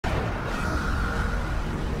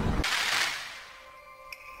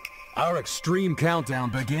Our extreme countdown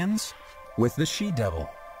begins with the she-devil.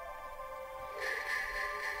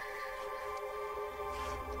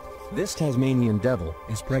 This Tasmanian devil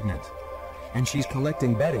is pregnant, and she's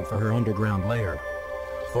collecting bedding for her underground lair.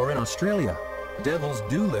 For in Australia, devils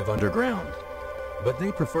do live underground, but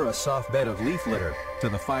they prefer a soft bed of leaf litter to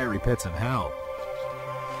the fiery pits of hell.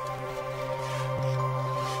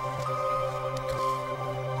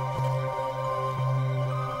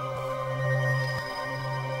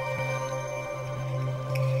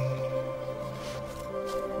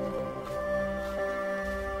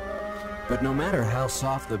 But no matter how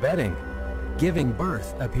soft the bedding, giving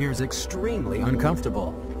birth appears extremely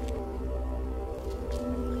uncomfortable.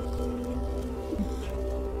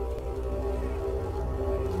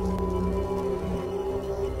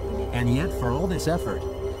 And yet, for all this effort,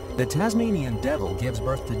 the Tasmanian devil gives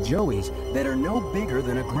birth to joeys that are no bigger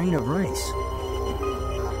than a grain of rice.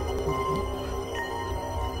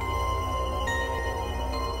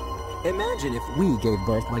 Imagine if we gave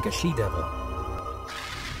birth like a she-devil.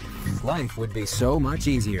 Life would be so much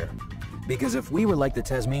easier, because if we were like the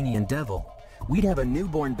Tasmanian devil, we'd have a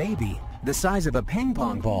newborn baby the size of a ping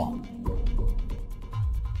pong ball.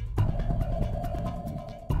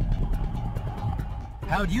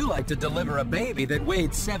 How'd you like to deliver a baby that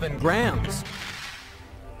weighed 7 grams?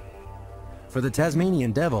 For the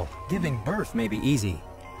Tasmanian devil, giving birth may be easy,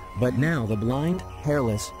 but now the blind,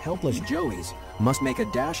 hairless, helpless joeys must make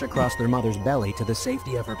a dash across their mother's belly to the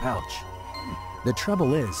safety of her pouch. The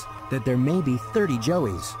trouble is that there may be 30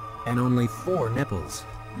 joeys and only 4 nipples.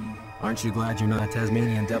 Aren't you glad you're not a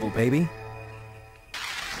Tasmanian devil baby?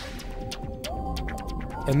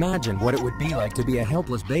 Imagine what it would be like to be a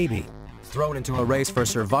helpless baby, thrown into a race for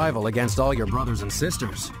survival against all your brothers and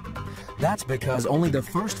sisters. That's because only the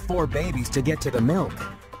first 4 babies to get to the milk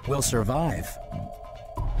will survive.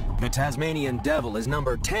 The Tasmanian devil is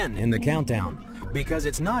number 10 in the countdown, because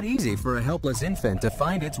it's not easy for a helpless infant to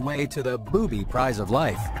find its way to the booby prize of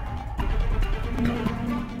life.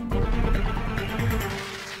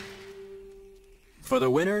 For the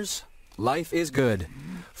winners, life is good.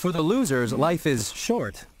 For the losers, life is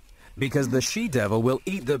short, because the she-devil will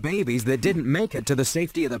eat the babies that didn't make it to the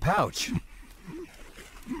safety of the pouch.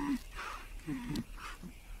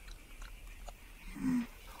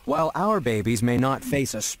 While our babies may not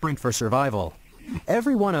face a sprint for survival,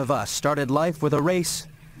 every one of us started life with a race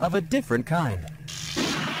of a different kind.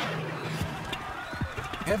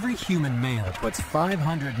 Every human male puts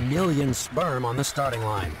 500 million sperm on the starting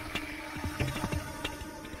line.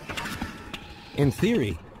 In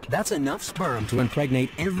theory, that's enough sperm to impregnate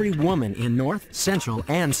every woman in North, Central,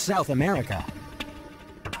 and South America.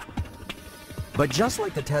 But just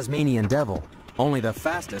like the Tasmanian devil, only the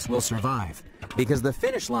fastest will survive, because the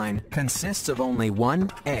finish line consists of only 1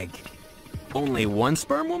 egg. Only 1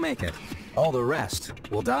 sperm will make it. All the rest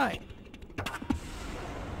will die.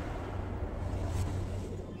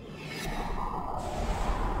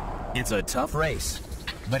 It's a tough race,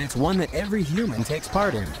 but it's one that every human takes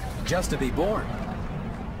part in, just to be born.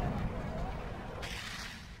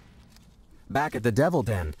 Back at the devil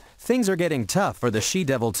den, things are getting tough for the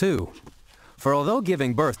she-devil too. For although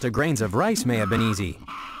giving birth to grains of rice may have been easy,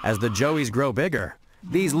 as the joeys grow bigger,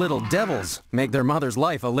 these little devils make their mother's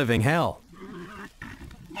life a living hell.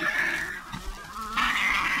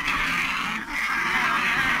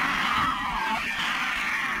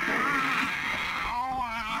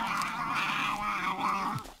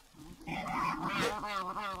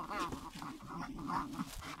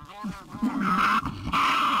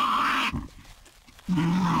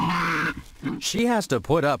 She has to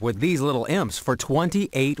put up with these little imps for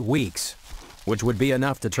 28 weeks, which would be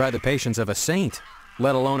enough to try the patience of a saint,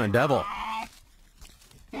 let alone a devil.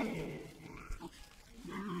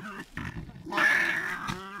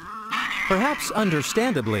 Perhaps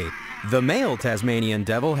understandably, the male Tasmanian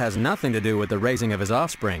devil has nothing to do with the raising of his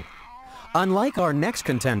offspring. Unlike our next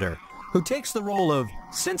contender, who takes the role of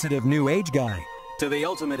sensitive new age guy to the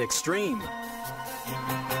ultimate extreme.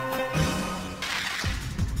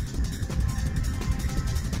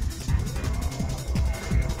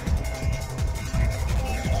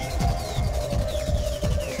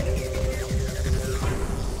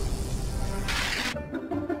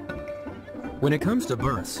 When it comes to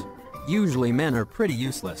births, usually men are pretty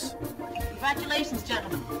useless. Congratulations,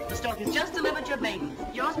 gentlemen. The stork has just delivered your baby.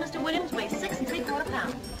 Yours, Mr. Williams, weighs 6 3/4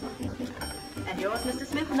 pounds. And yours, Mr.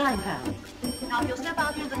 Smith, 9 pounds. Now, if you'll step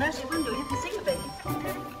out through the nursery window, you can see your baby.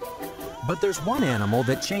 But there's one animal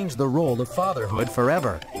that changed the role of fatherhood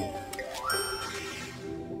forever.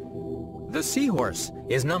 The seahorse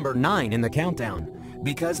is number 9 in the countdown,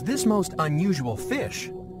 because this most unusual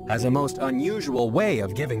fish has a most unusual way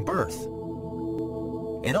of giving birth.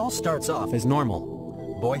 It all starts off as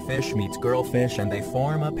normal. Boy fish meets girl fish and they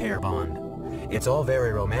form a pair bond. It's all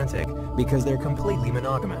very romantic because they're completely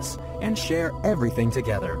monogamous and share everything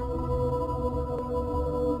together.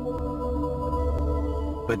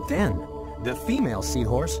 But then, the female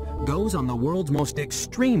seahorse goes on the world's most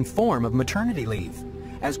extreme form of maternity leave,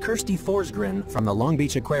 as Kirsty Forsgren from the Long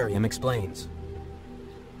Beach Aquarium explains.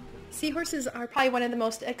 Seahorses are probably one of the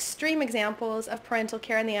most extreme examples of parental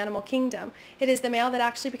care in the animal kingdom. It is the male that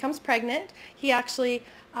actually becomes pregnant. He actually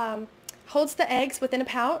holds the eggs within a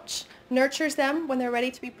pouch, nurtures them when they're ready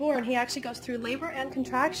to be born. He actually goes through labor and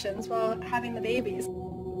contractions while having the babies.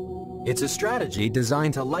 It's a strategy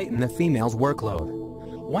designed to lighten the female's workload.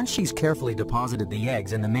 Once she's carefully deposited the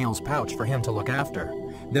eggs in the male's pouch for him to look after,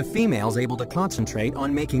 the female's able to concentrate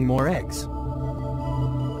on making more eggs.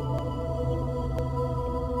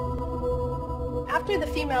 After the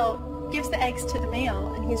female gives the eggs to the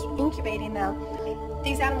male and he's incubating them,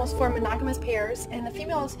 these animals form monogamous pairs, and the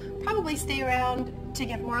females probably stay around to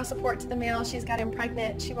give moral support to the male. She's got him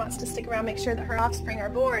pregnant. She wants to stick around, make sure that her offspring are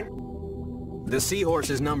born. The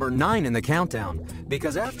seahorse is number 9 in the countdown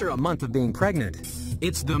because after a month of being pregnant,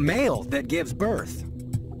 it's the male that gives birth.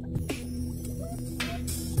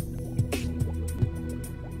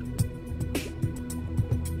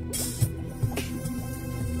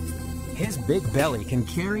 His big belly can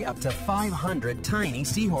carry up to 500 tiny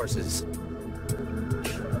seahorses.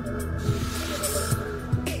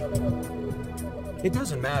 It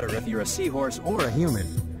doesn't matter if you're a seahorse or a human.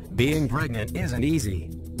 Being pregnant isn't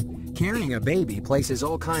easy. Carrying a baby places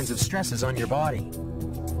all kinds of stresses on your body.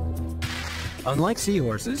 Unlike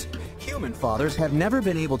seahorses, human fathers have never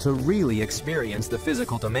been able to really experience the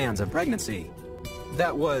physical demands of pregnancy.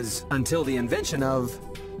 That was until the invention of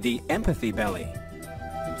the empathy belly.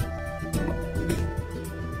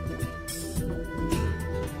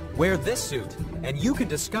 Wear this suit, and you can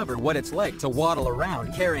discover what it's like to waddle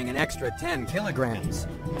around carrying an extra 10 kilograms.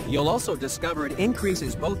 You'll also discover it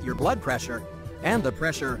increases both your blood pressure and the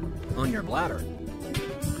pressure on your bladder.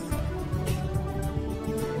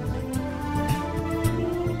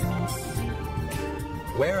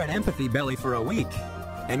 Wear an empathy belly for a week,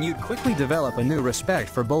 and you'd quickly develop a new respect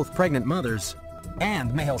for both pregnant mothers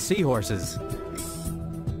and male seahorses.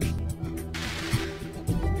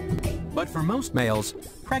 But for most males,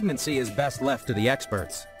 pregnancy is best left to the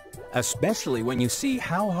experts, especially when you see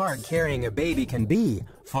how hard carrying a baby can be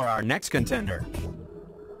for our next contender.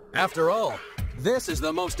 After all, this is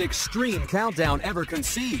the most extreme countdown ever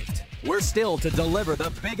conceived. We're still to deliver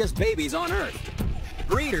the biggest babies on Earth,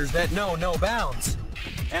 breeders that know no bounds,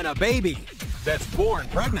 and a baby that's born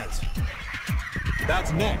pregnant.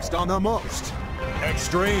 That's next on the most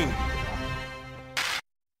extreme.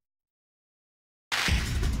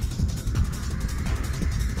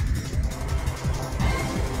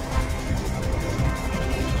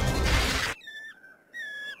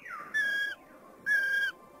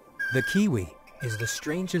 The kiwi is the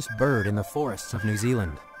strangest bird in the forests of New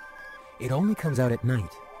Zealand. It only comes out at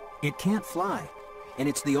night. It can't fly, and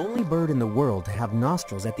it's the only bird in the world to have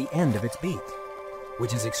nostrils at the end of its beak,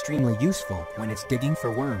 which is extremely useful when it's digging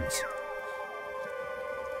for worms.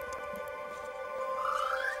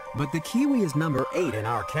 But the kiwi is number 8 in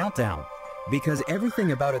our countdown because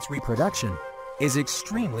everything about its reproduction is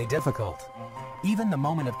extremely difficult. Even the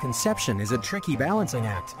moment of conception is a tricky balancing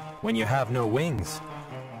act when you have no wings.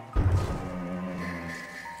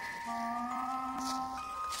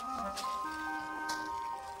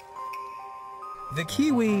 The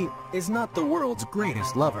kiwi is not the world's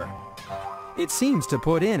greatest lover. It seems to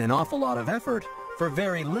put in an awful lot of effort for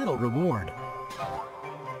very little reward.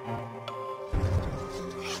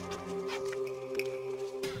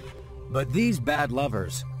 But these bad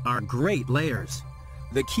lovers are great layers.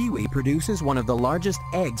 The kiwi produces one of the largest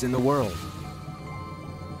eggs in the world.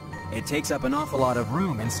 It takes up an awful lot of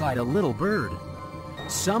room inside a little bird.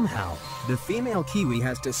 Somehow, the female kiwi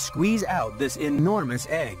has to squeeze out this enormous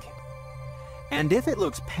egg. And if it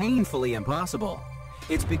looks painfully impossible,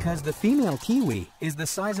 it's because the female kiwi is the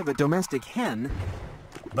size of a domestic hen,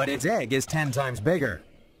 but its egg is 10 times bigger.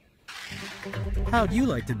 How'd you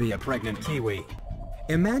like to be a pregnant kiwi?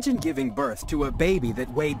 Imagine giving birth to a baby that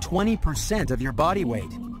weighed 20% of your body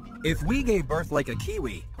weight. If we gave birth like a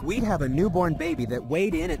kiwi, we'd have a newborn baby that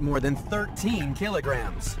weighed in at more than 13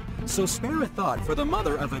 kilograms. So spare a thought for the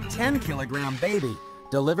mother of a 10-kilogram baby,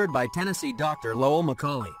 delivered by Tennessee doctor Lowell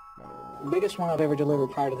McCauley. The biggest one I've ever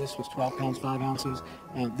delivered prior to this was 12 pounds, 5 ounces.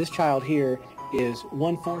 This child here is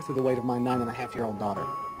 1/4 of the weight of my 9.5-year-old daughter.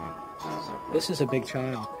 This is a big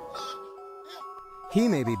child. He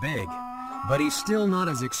may be big, but he's still not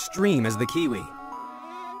as extreme as the kiwi.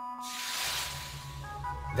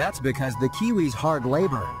 That's because the kiwi's hard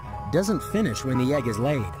labor doesn't finish when the egg is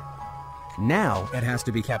laid. Now it has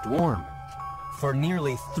to be kept warm for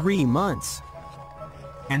nearly 3 months.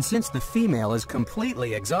 And since the female is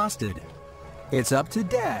completely exhausted, it's up to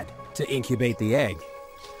Dad to incubate the egg.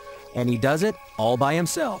 And he does it all by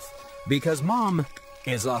himself because Mom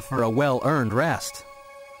is off for a well-earned rest.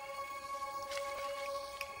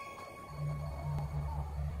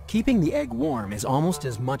 Keeping the egg warm is almost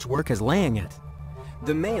as much work as laying it.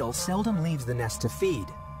 The male seldom leaves the nest to feed.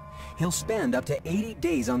 He'll spend up to 80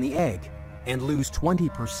 days on the egg and lose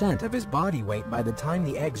 20% of his body weight by the time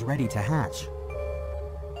the egg's ready to hatch.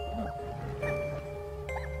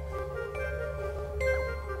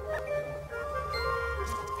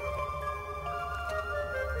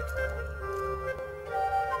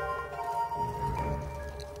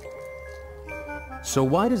 So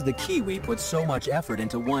why does the kiwi put so much effort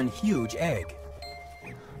into one huge egg?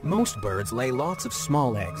 Most birds lay lots of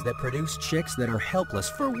small eggs that produce chicks that are helpless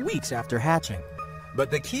for weeks after hatching. But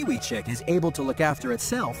the kiwi chick is able to look after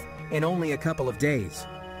itself in only a couple of days.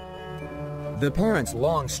 The parents'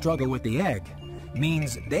 long struggle with the egg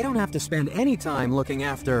means they don't have to spend any time looking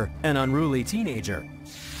after an unruly teenager.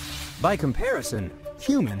 By comparison,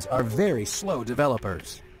 humans are very slow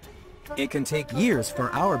developers. It can take years for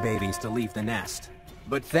our babies to leave the nest.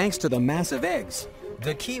 But thanks to the massive eggs,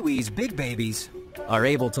 the kiwi's big babies are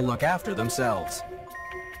able to look after themselves.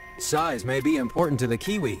 Size may be important to the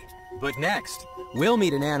kiwi, but next, we'll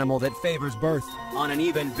meet an animal that favors birth on an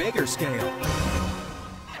even bigger scale.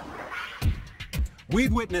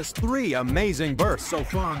 We've witnessed 3 amazing births so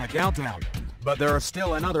far on the countdown, but there are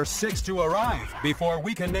still another 6 to arrive before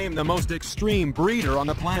we can name the most extreme breeder on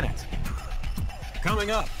the planet.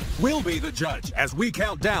 Coming up, we'll be the judge as we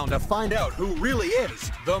count down to find out who really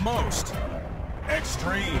is the most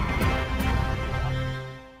extreme.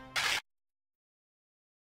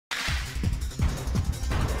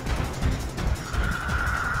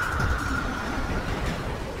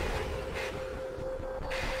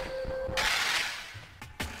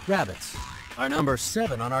 Rabbits are number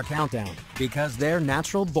 7 on our countdown because they're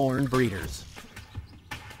natural-born breeders.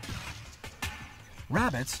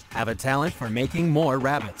 Rabbits have a talent for making more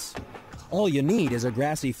rabbits. All you need is a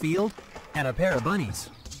grassy field and a pair of bunnies.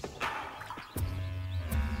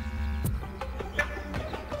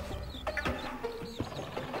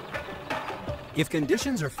 If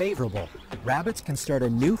conditions are favorable, rabbits can start a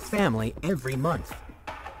new family every month.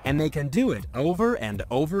 And they can do it over and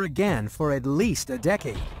over again for at least a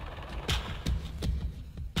decade.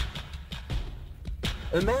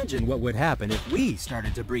 Imagine what would happen if we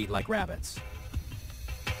started to breed like rabbits.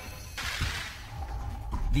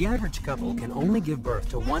 The average couple can only give birth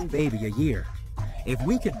to 1 baby a year. If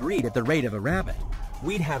we could breed at the rate of a rabbit,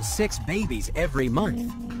 we'd have 6 babies every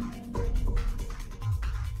month.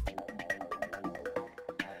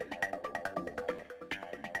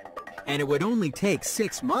 And it would only take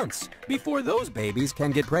 6 months before those babies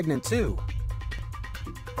can get pregnant too.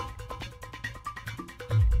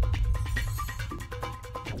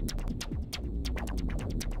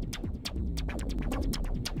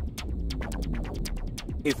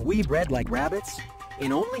 If we bred like rabbits,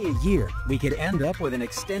 in only a year we could end up with an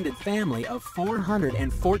extended family of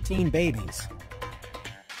 414 babies.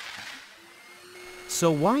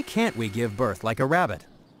 So why can't we give birth like a rabbit?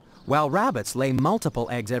 While rabbits lay multiple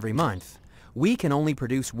eggs every month, we can only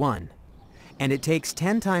produce 1, and it takes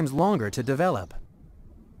 10 times longer to develop.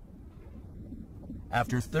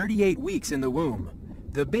 After 38 weeks in the womb,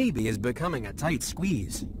 the baby is becoming a tight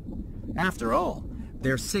squeeze. After all,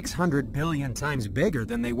 they're 600 billion times bigger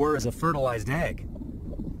than they were as a fertilized egg.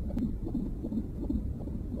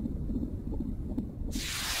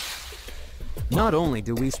 Not only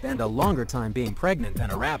do we spend a longer time being pregnant than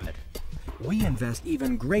a rabbit, we invest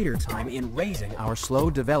even greater time in raising our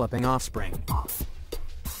slow-developing offspring.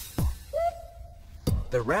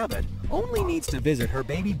 The rabbit only needs to visit her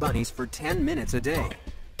baby bunnies for 10 minutes a day.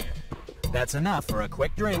 That's enough for a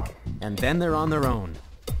quick drink, and then they're on their own.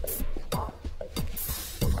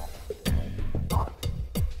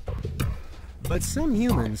 But some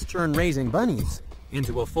humans turn raising bunnies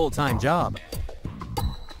into a full-time job.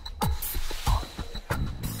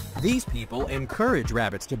 These people encourage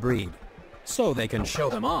rabbits to breed, so they can show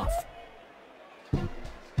them off.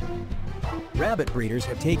 Rabbit breeders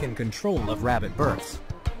have taken control of rabbit births.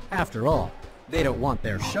 After all, they don't want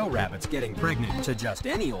their show rabbits getting pregnant to just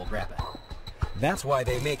any old rabbit. That's why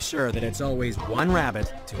they make sure that it's always 1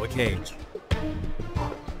 rabbit to a cage.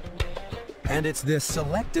 And it's this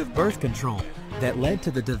selective birth control that led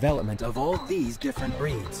to the development of all these different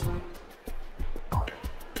breeds.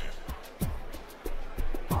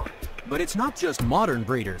 But it's not just modern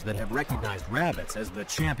breeders that have recognized rabbits as the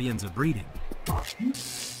champions of breeding.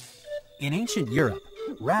 In ancient Europe,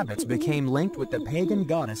 rabbits became linked with the pagan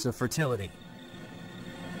goddess of fertility.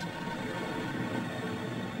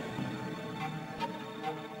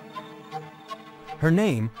 Her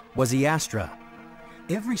name was Iastra.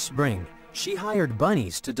 Every spring, she hired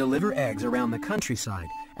bunnies to deliver eggs around the countryside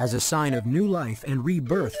as a sign of new life and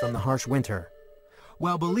rebirth from the harsh winter.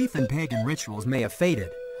 While belief in pagan rituals may have faded,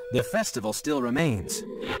 the festival still remains.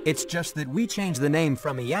 It's just that we changed the name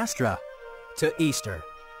from Iastra to Easter.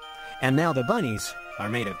 And now the bunnies are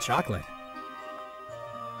made of chocolate.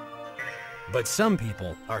 But some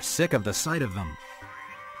people are sick of the sight of them.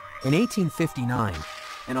 In 1859,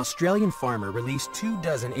 an Australian farmer released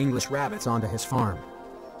 24 English rabbits onto his farm.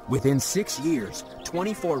 Within 6 years,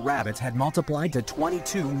 24 rabbits had multiplied to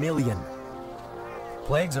 22 million.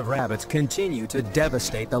 Plagues of rabbits continue to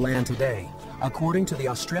devastate the land today, according to the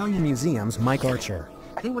Australian Museum's Mike Archer.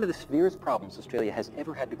 I think one of the severest problems Australia has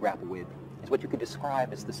ever had to grapple with is what you could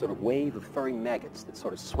describe as the sort of wave of furry maggots that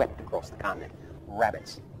sort of swept across the continent.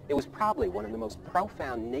 Rabbits. It was probably one of the most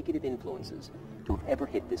profound negative influences to have ever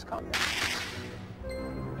hit this continent.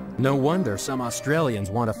 No wonder some Australians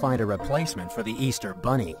want to find a replacement for the Easter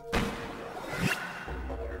bunny.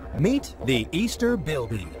 Meet the Easter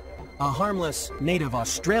bilby, a harmless native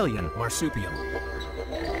Australian marsupial.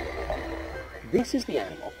 This is the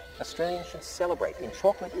animal Australians should celebrate in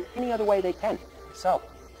chocolate in any other way they can. So,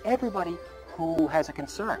 everybody who has a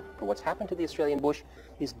concern for what's happened to the Australian bush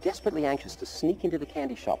is desperately anxious to sneak into the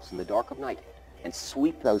candy shops in the dark of night and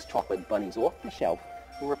sweep those chocolate bunnies off the shelf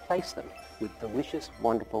and replace them with delicious,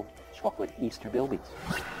 wonderful chocolate Easter bilbies.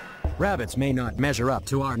 Rabbits may not measure up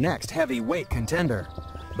to our next heavyweight contender,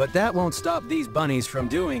 but that won't stop these bunnies from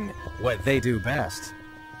doing what they do best.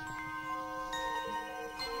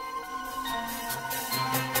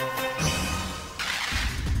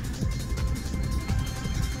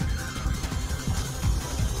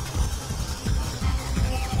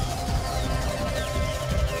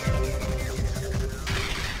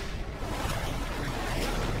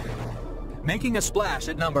 Making a splash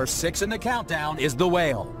at number 6 in the countdown is the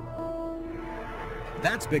whale.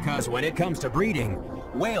 That's because when it comes to breeding,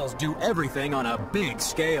 whales do everything on a big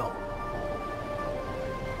scale.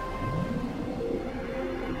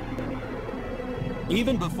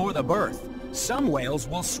 Even before the birth, some whales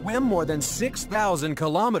will swim more than 6,000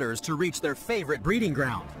 kilometers to reach their favorite breeding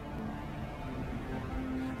ground.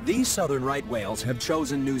 These southern right whales have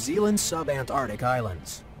chosen New Zealand's sub-Antarctic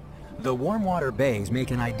islands. The warm water bays make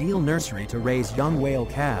an ideal nursery to raise young whale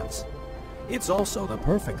calves. It's also the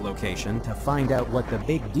perfect location to find out what the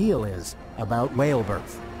big deal is about whale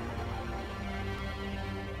birth.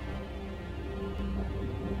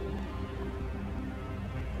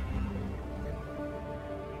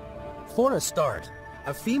 For a start,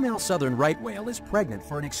 a female southern right whale is pregnant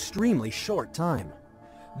for an extremely short time.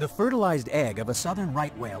 The fertilized egg of a southern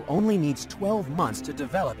right whale only needs 12 months to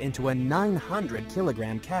develop into a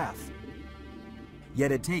 900-kilogram calf.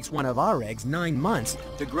 Yet it takes one of our eggs 9 months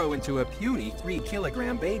to grow into a puny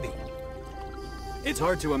 3-kilogram baby. It's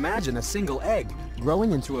hard to imagine a single egg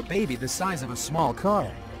growing into a baby the size of a small car.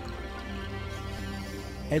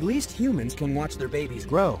 At least humans can watch their babies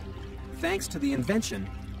grow, thanks to the invention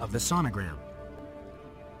of the sonogram.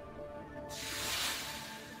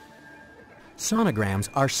 Sonograms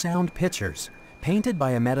are sound pictures, painted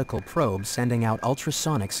by a medical probe sending out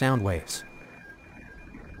ultrasonic sound waves.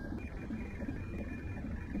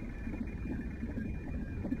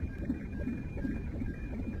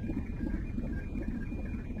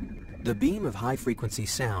 The beam of high-frequency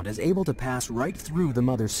sound is able to pass right through the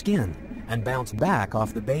mother's skin and bounce back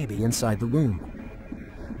off the baby inside the womb.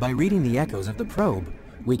 By reading the echoes of the probe,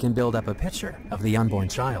 we can build up a picture of the unborn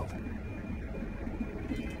child.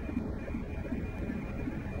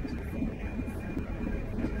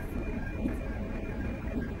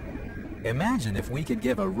 Imagine if we could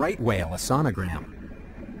give a right whale a sonogram.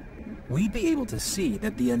 We'd be able to see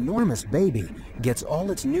that the enormous baby gets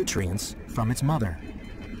all its nutrients from its mother.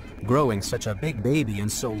 Growing such a big baby in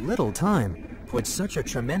so little time puts such a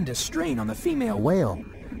tremendous strain on the female whale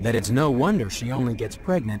that it's no wonder she only gets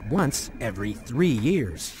pregnant once every 3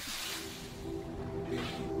 years.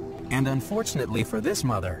 And unfortunately for this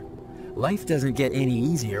mother, life doesn't get any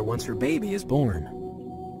easier once her baby is born.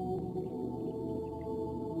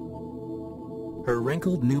 Her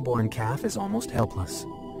wrinkled newborn calf is almost helpless.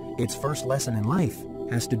 Its first lesson in life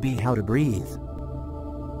has to be how to breathe.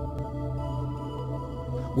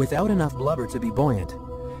 Without enough blubber to be buoyant,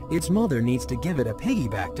 its mother needs to give it a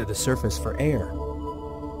piggyback to the surface for air.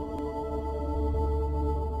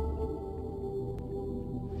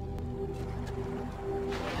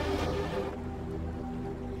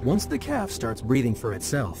 Once the calf starts breathing for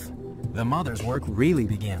itself, the mother's work really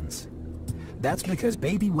begins. That's because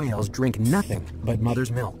baby whales drink nothing but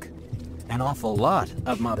mother's milk. An awful lot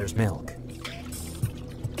of mother's milk.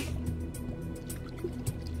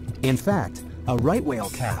 In fact, a right whale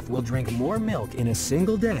calf will drink more milk in a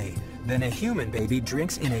single day than a human baby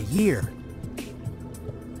drinks in a year.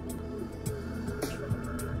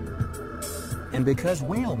 And because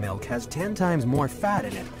whale milk has 10 times more fat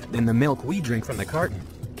in it than the milk we drink from the carton,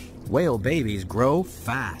 whale babies grow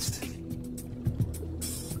fast.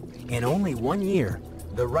 In only 1 year,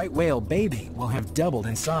 the right whale baby will have doubled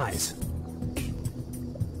in size.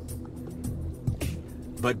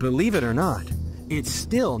 But believe it or not, it's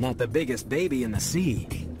still not the biggest baby in the sea.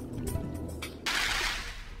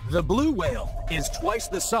 The blue whale is twice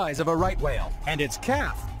the size of a right whale, and its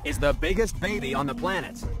calf is the biggest baby on the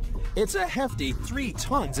planet. It's a hefty 3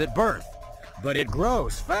 tons at birth, but it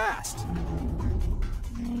grows fast.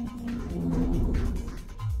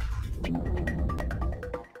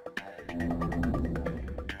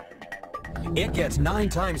 It gets 9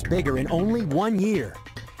 times bigger in only 1 year.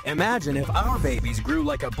 Imagine if our babies grew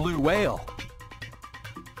like a blue whale.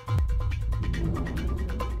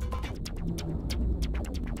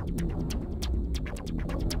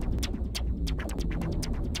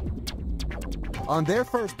 On their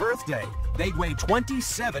first birthday, they'd weigh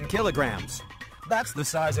 27 kilograms. That's the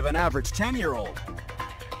size of an average 10-year-old.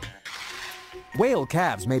 Whale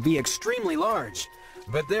calves may be extremely large,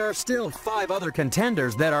 but there are still 5 other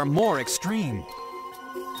contenders that are more extreme.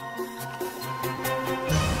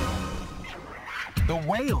 The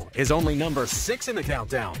whale is only number 6 in the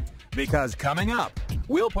countdown, because coming up,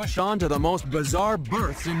 we'll push on to the most bizarre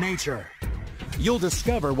births in nature. You'll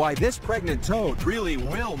discover why this pregnant toad really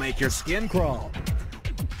will make your skin crawl.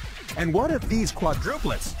 And what have these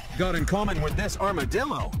quadruplets got in common with this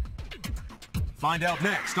armadillo? Find out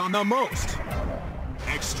next on The Most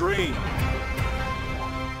Extreme.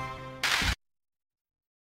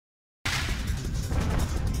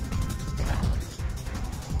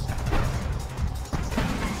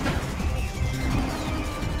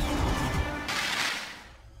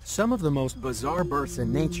 Some of the most bizarre births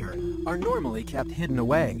in nature are normally kept hidden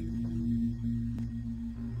away.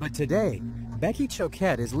 But today, Becky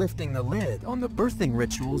Choquette is lifting the lid on the birthing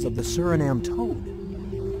rituals of the Suriname toad.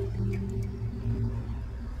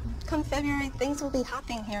 Come February, things will be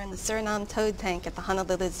hopping here in the Suriname toad tank at the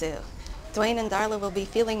Honolulu Zoo. Dwayne and Darla will be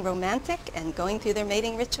feeling romantic and going through their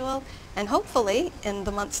mating ritual, and hopefully, in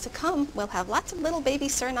the months to come, we'll have lots of little baby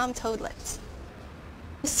Suriname toadlets.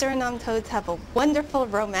 Suriname toads have a wonderful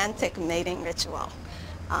romantic mating ritual.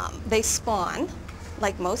 They spawn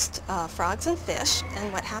like most frogs and fish,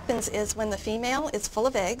 and what happens is when the female is full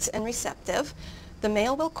of eggs and receptive, the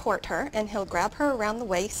male will court her and he'll grab her around the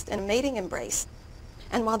waist in a mating embrace.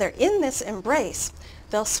 And while they're in this embrace,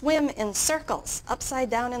 they'll swim in circles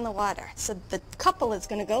upside down in the water. So the couple is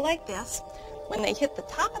going to go like this. When they hit the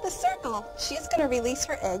top of the circle, she's going to release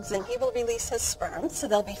her eggs and he will release his sperm, so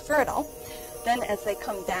they'll be fertile. Then as they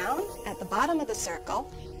come down at the bottom of the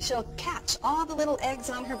circle, she'll catch all the little eggs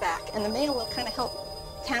on her back, and the male will kind of help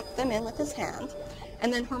tamp them in with his hand.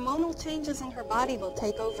 And then hormonal changes in her body will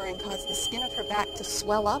take over and cause the skin of her back to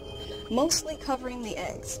swell up, mostly covering the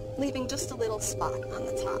eggs, leaving just a little spot on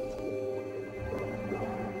the top.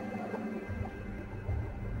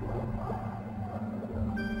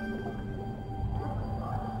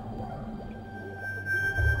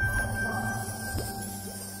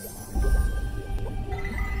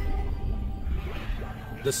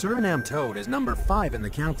 The Suriname toad is number 5 in the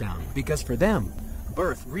countdown because for them,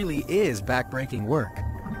 birth really is backbreaking work.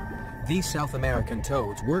 These South American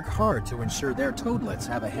toads work hard to ensure their toadlets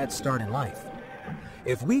have a head start in life.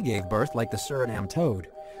 If we gave birth like the Suriname toad,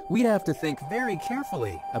 we'd have to think very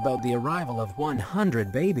carefully about the arrival of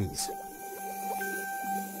 100 babies.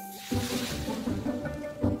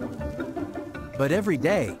 But every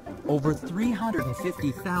day, over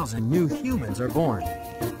 350,000 new humans are born.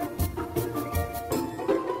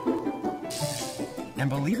 And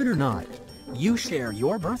believe it or not, you share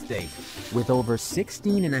your birth date with over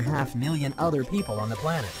 16.5 million other people on the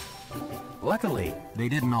planet. Luckily, they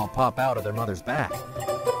didn't all pop out of their mother's back.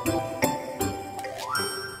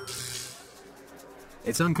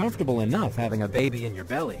 It's uncomfortable enough having a baby in your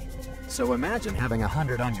belly, so imagine having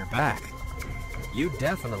 100 on your back. You'd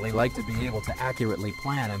definitely like to be able to accurately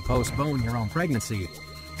plan and postpone your own pregnancy,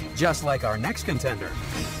 just like our next contender.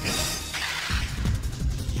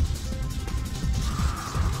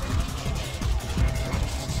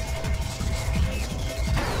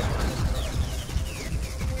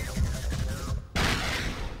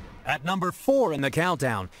 At number 4 in the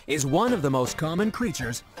countdown is one of the most common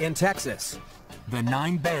creatures in Texas, the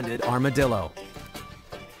 9-banded armadillo.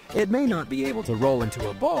 It may not be able to roll into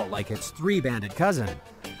a ball like its 3-banded cousin,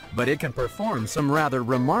 but it can perform some rather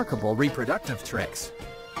remarkable reproductive tricks.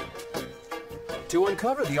 To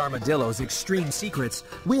uncover the armadillo's extreme secrets,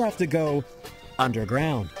 we have to go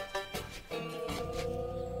underground.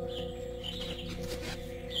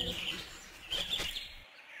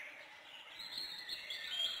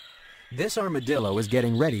 This armadillo is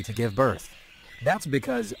getting ready to give birth. That's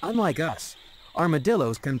because, unlike us,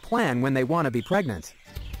 armadillos can plan when they want to be pregnant.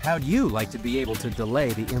 How'd you like to be able to delay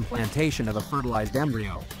the implantation of a fertilized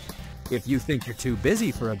embryo? If you think you're too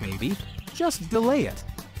busy for a baby, just delay it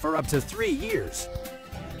for up to 3 years.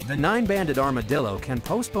 The 9-banded armadillo can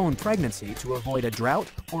postpone pregnancy to avoid a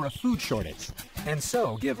drought or a food shortage, and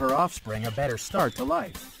so give her offspring a better start to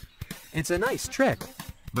life. It's a nice trick,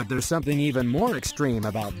 but there's something even more extreme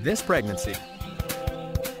about this pregnancy.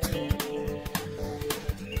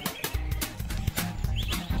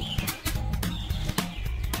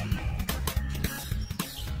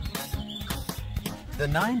 The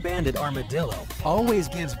 9-banded armadillo always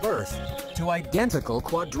gives birth to identical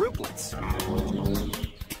quadruplets.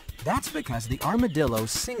 That's because the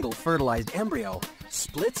armadillo's single fertilized embryo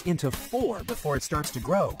splits into 4 before it starts to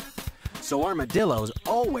grow. So armadillos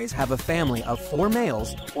always have a family of 4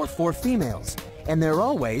 males or 4 females, and they're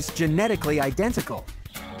always genetically identical.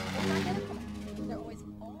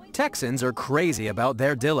 Texans are crazy about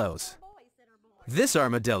their dillos. This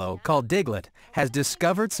armadillo, called Diglet, has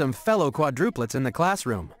discovered some fellow quadruplets in the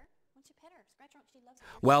classroom.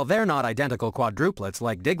 While they're not identical quadruplets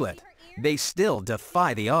like Diglet, they still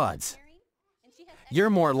defy the odds.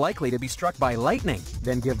 You're more likely to be struck by lightning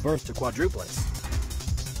than give birth to quadruplets.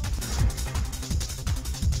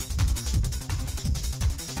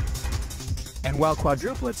 And while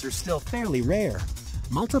quadruplets are still fairly rare,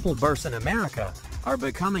 multiple births in America are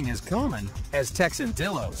becoming as common as Texan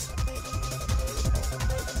dillos.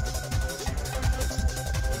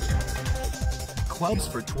 Clubs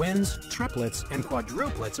for twins, triplets, and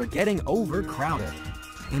quadruplets are getting overcrowded,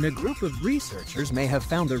 and a group of researchers may have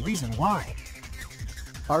found the reason why.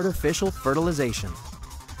 Artificial fertilization.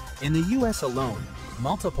 In the U.S. alone,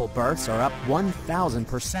 multiple births are up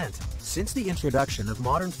 1,000% since the introduction of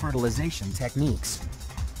modern fertilization techniques.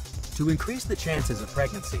 To increase the chances of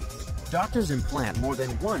pregnancy, doctors implant more than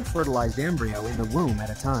 1 fertilized embryo in the womb at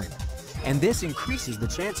a time, and this increases the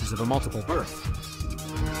chances of a multiple birth.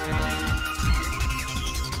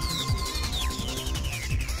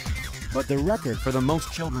 But the record for the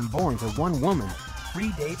most children born to one woman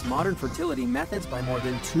predates modern fertility methods by more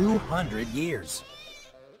than 200 years.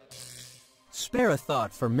 Spare a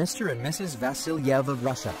thought for Mr. and Mrs. Vasilyev of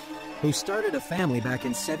Russia, who started a family back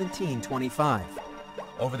in 1725.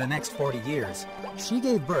 Over the next 40 years, she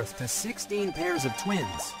gave birth to 16 pairs of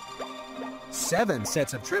twins, 7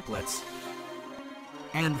 sets of triplets,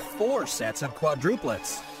 and 4 sets of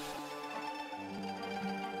quadruplets.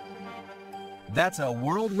 That's a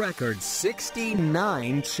world record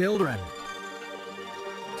 69 children.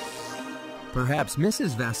 Perhaps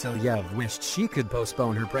Mrs. Vasilyev wished she could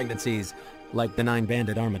postpone her pregnancies like the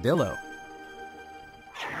 9-banded armadillo.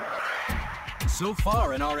 So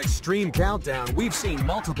far in our extreme countdown, we've seen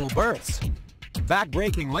multiple births,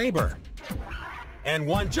 back-breaking labor, and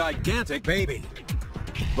 1 gigantic baby.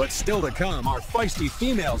 But still to come are feisty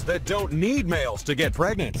females that don't need males to get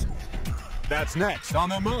pregnant. That's next on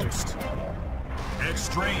The Most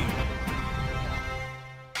Extreme.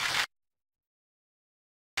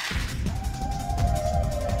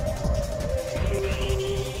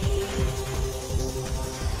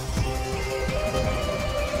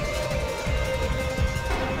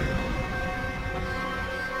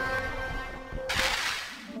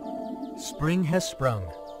 Spring has sprung,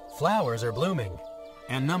 flowers are blooming,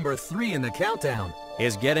 and number 3 in the countdown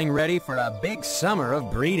is getting ready for a big summer of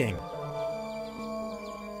breeding.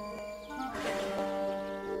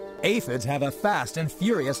 Aphids have a fast and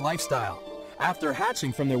furious lifestyle. After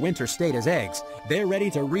hatching from their winter state as eggs, they're ready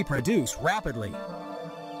to reproduce rapidly.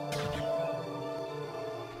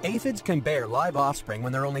 Aphids can bear live offspring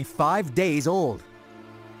when they're only 5 days old.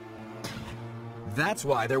 That's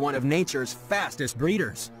why they're one of nature's fastest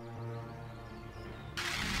breeders.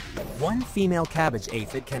 One female cabbage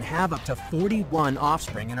aphid can have up to 41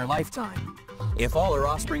 offspring in her lifetime. If all her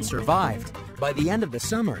offspring survived, by the end of the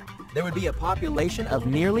summer, there would be a population of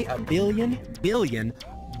nearly a billion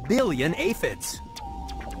aphids.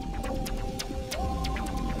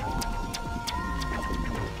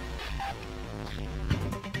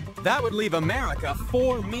 That would leave America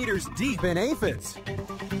 4 meters deep in aphids.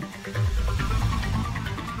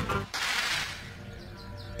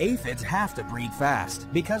 Aphids have to breed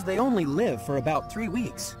fast because they only live for about 3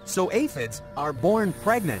 weeks. So aphids are born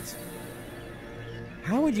pregnant.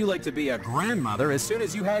 How would you like to be a grandmother as soon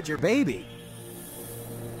as you had your baby?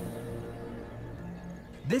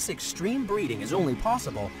 This extreme breeding is only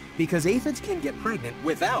possible because aphids can get pregnant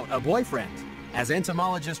without a boyfriend, as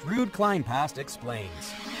entomologist Ruud Kleinpast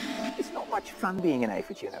explains. It's not much fun being an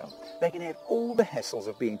aphid, you know. They can have all the hassles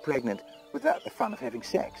of being pregnant without the fun of having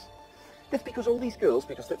sex. That's because all these girls,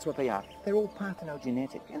 because that's what they are, they're all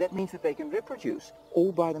parthenogenetic, and that means that they can reproduce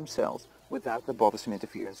all by themselves without the bothersome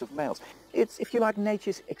interference of males. It's, if you like,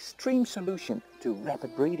 nature's extreme solution to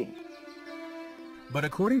rapid breeding. But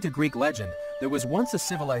according to Greek legend, there was once a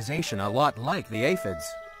civilization a lot like the aphids.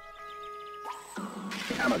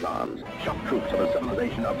 Amazons, shock troops of a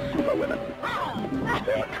civilization of superwomen.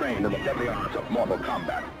 They are trained in the deadly arts of mortal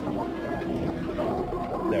combat.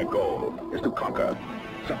 Their goal is to conquer,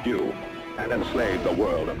 subdue, and enslave the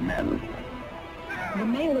world of men. The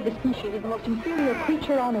male of the species is the most inferior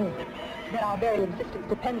creature on earth. That our very existence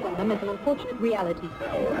depends on them is an unfortunate reality.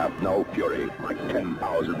 Hell have no fury like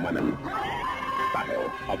 10,000 women. Battle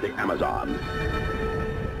of the Amazon.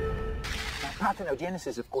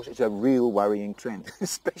 Parthenogenesis, of course, is a real worrying trend,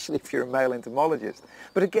 especially if you're a male entomologist.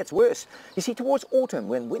 But it gets worse. You see, towards autumn,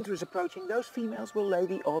 when winter is approaching, those females will lay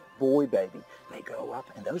the odd boy baby. They grow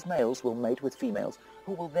up, and those males will mate with females,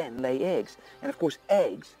 who will then lay eggs. And of course,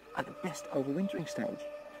 eggs are the best overwintering stage.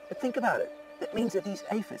 But think about it. That means that these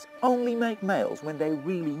aphids only make males when they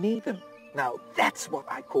really need them. Now, that's what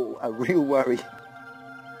I call a real worry.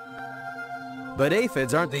 But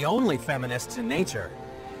aphids aren't the only feminists in nature.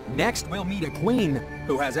 Next, we'll meet a queen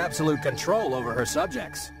who has absolute control over her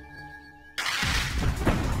subjects.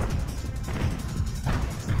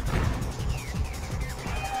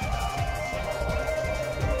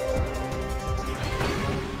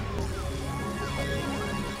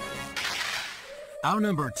 Our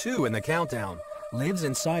number 2 in the countdown lives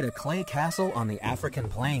inside a clay castle on the African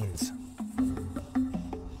plains.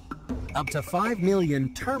 Up to 5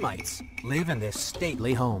 million termites live in this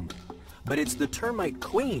stately home. But it's the termite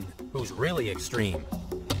queen who's really extreme.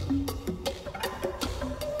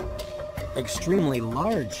 Extremely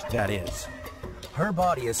large, that is. Her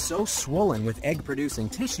body is so swollen with egg-producing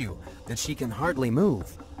tissue that she can hardly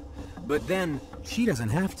move. But then, she doesn't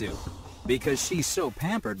have to, because she's so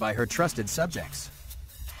pampered by her trusted subjects.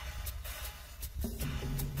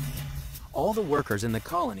 All the workers in the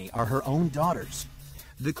colony are her own daughters.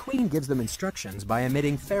 The queen gives them instructions by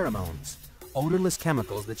emitting pheromones, odorless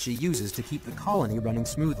chemicals that she uses to keep the colony running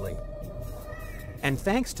smoothly. And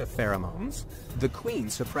thanks to pheromones, the queen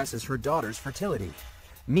suppresses her daughter's fertility,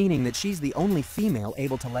 meaning that she's the only female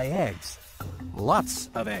able to lay eggs. Lots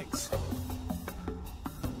of eggs.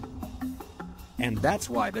 And that's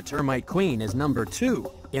why the termite queen is number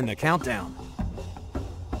 2 in the countdown.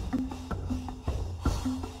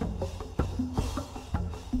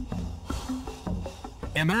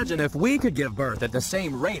 Imagine if we could give birth at the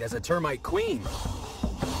same rate as a termite queen.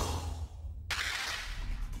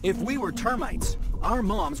 If we were termites, our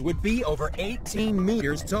moms would be over 18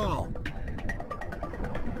 meters tall.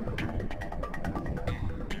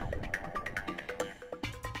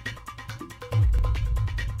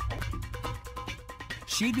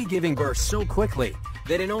 She'd be giving birth so quickly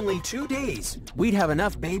that in only 2 days, we'd have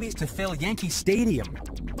enough babies to fill Yankee Stadium.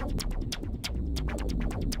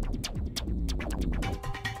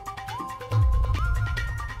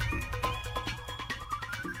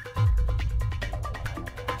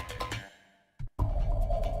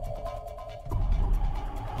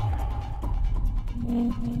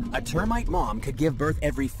 A termite mom could give birth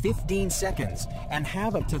every 15 seconds and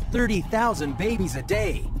have up to 30,000 babies a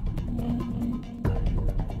day.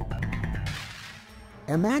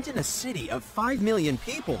 Imagine a city of 5 million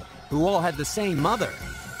people who all had the same mother.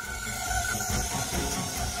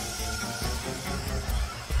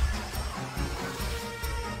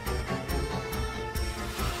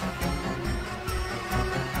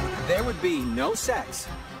 There would be no sex,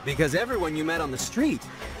 because everyone you met on the street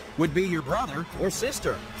would be your brother or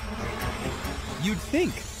sister. You'd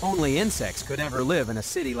think only insects could ever live in a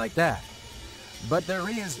city like that. But there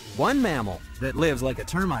is one mammal that lives like a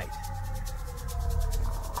termite.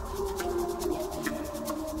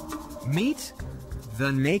 Meet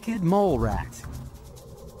the naked mole rat.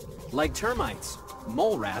 Like termites,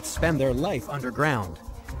 mole rats spend their life underground,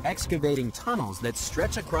 excavating tunnels that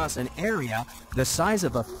stretch across an area the size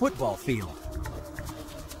of a football field.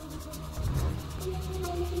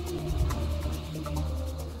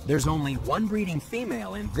 There's only one breeding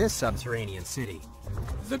female in this subterranean city,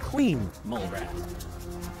 the queen mole rat.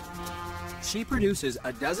 She produces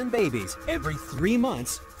a dozen babies every 3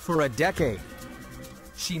 months for a decade.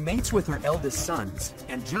 She mates with her eldest sons,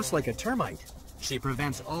 and just like a termite, she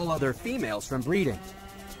prevents all other females from breeding.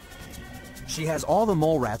 She has all the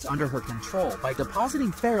mole rats under her control by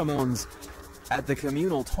depositing pheromones at the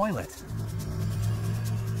communal toilet.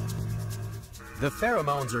 The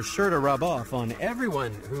pheromones are sure to rub off on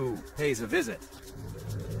everyone who pays a visit.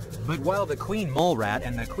 But while the queen mole rat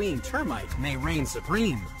and the queen termite may reign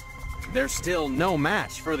supreme, they're still no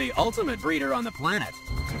match for the ultimate breeder on the planet.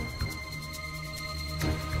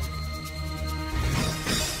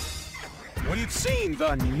 We've seen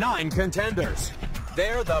the 9 contenders.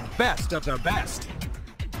 They're the best of the best.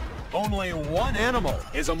 Only one animal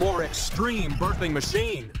is a more extreme birthing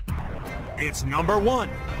machine. It's number 1,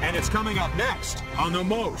 and it's coming up next on the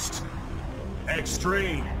most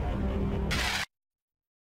extreme.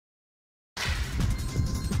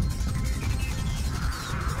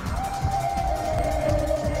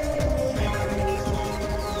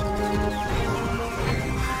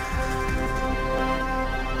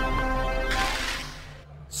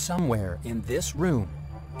 Somewhere in this room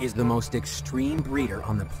is the most extreme breeder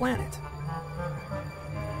on the planet.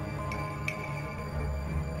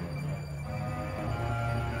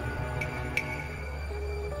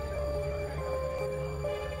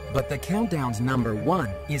 But the countdown's number 1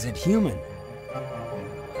 isn't human.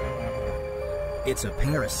 It's a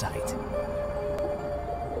parasite.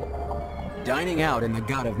 Dining out in the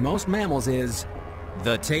gut of most mammals is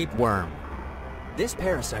the tapeworm. This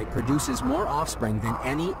parasite produces more offspring than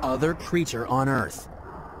any other creature on Earth.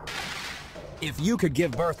 If you could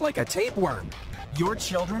give birth like a tapeworm, your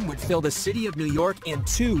children would fill the city of New York in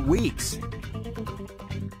 2 weeks.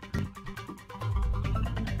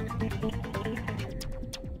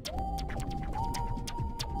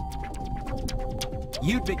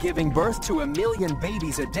 You'd be giving birth to 1 million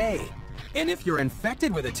babies a day. And if you're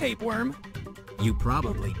infected with a tapeworm, you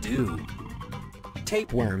probably do.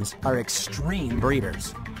 Tapeworms are extreme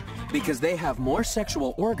breeders because they have more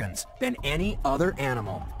sexual organs than any other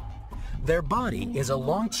animal. Their body is a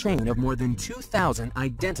long chain of more than 2,000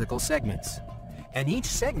 identical segments, and each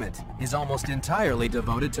segment is almost entirely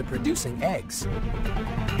devoted to producing eggs.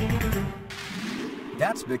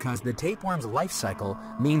 That's because the tapeworm's life cycle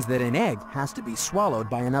means that an egg has to be swallowed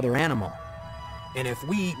by another animal. And if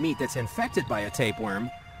we eat meat that's infected by a tapeworm,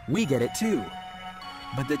 we get it too.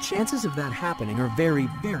 But the chances of that happening are very,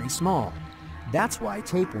 very small. That's why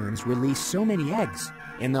tapeworms release so many eggs,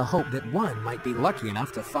 in the hope that one might be lucky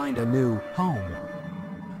enough to find a new home.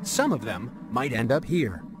 Some of them might end up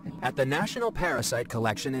here, at the National Parasite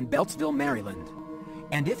Collection in Beltsville, Maryland.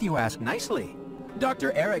 And if you ask nicely,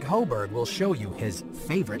 Dr. Eric Hoberg will show you his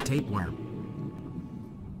favorite tapeworm.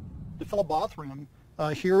 The Philobothrym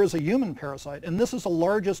here is a human parasite, and this is the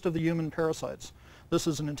largest of the human parasites. This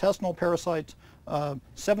is an intestinal parasite,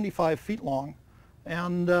 75 feet long,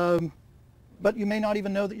 and but you may not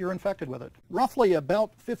even know that you're infected with it. Roughly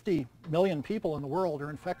about 50 million people in the world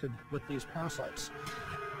are infected with these parasites.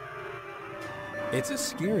 It's a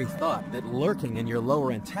scary thought that lurking in your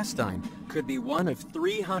lower intestine could be one of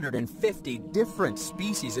 350 different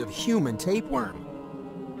species of human tapeworm.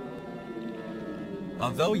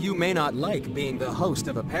 Although you may not like being the host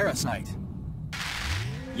of a parasite,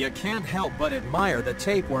 you can't help but admire the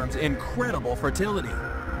tapeworm's incredible fertility.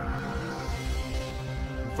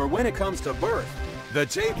 For when it comes to birth, the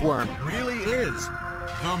tapeworm really is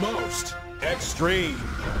the most extreme.